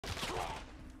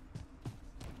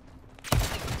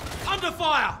Under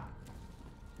fire!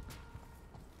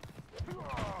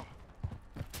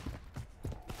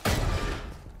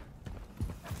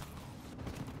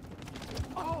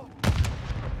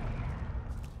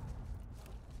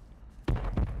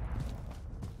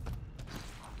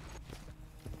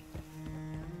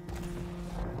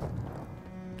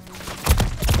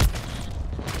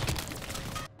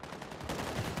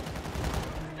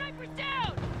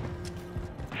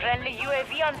 Friendly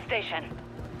UAV on station.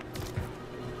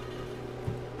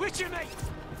 With you, mate!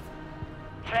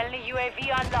 Friendly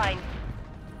UAV online.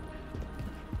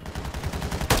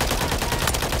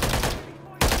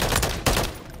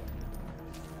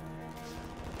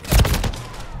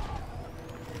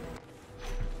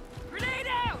 Grenade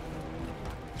out!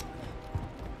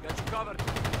 Got you covered.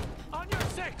 On your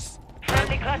six!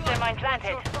 Friendly cluster mine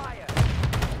planted. Fire.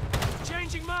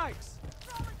 Changing mics!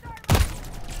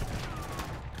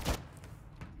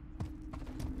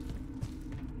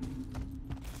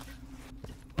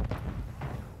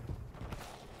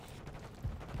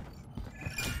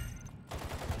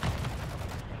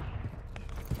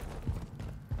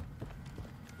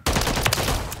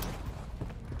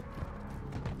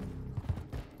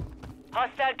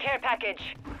 Hostile care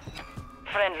package.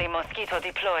 Friendly Mosquito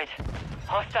deployed.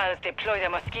 Hostiles deploy the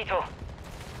Mosquito.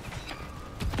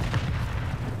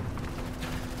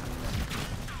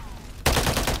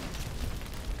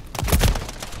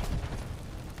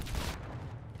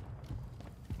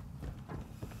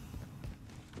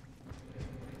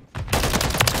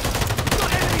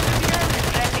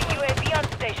 Friendly UAV on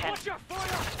station. Watch your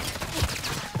fire!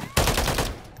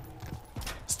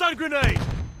 Stun grenade!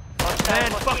 Hostile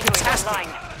Man, Mosquito fucking is tastic.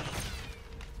 online.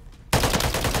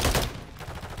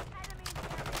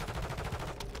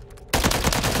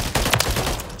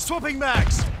 Swapping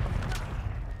mags!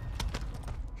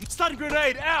 Stun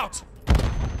grenade out!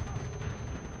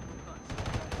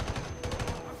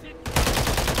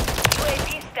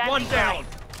 UAV standing One down! by.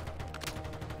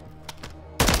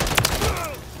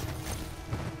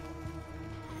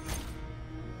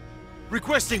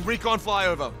 Requesting recon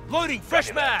flyover. Loading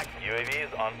fresh mag! UAV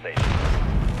is on station.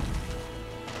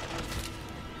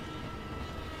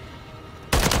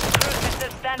 Cruise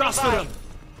missile standing Dusted by. him!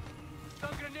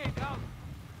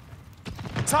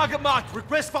 Target marked.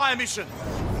 Request fire mission.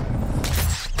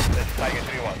 This is Tiger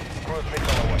 3-1. Cruise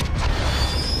missile away.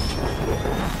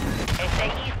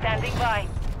 SAE standing by.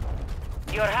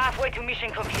 You're halfway to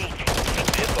mission complete. Be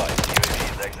advised,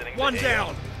 UAV is exiting One the area.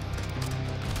 down.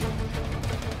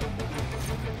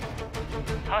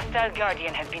 Hostile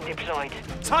Guardian has been deployed.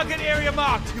 Target area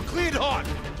marked. You cleared hot.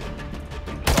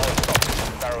 Solid copy.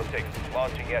 Sparrow 6,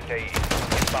 launching SAE.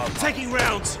 Inbound. Taking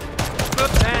rounds.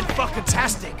 Good man, fucking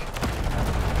tastic.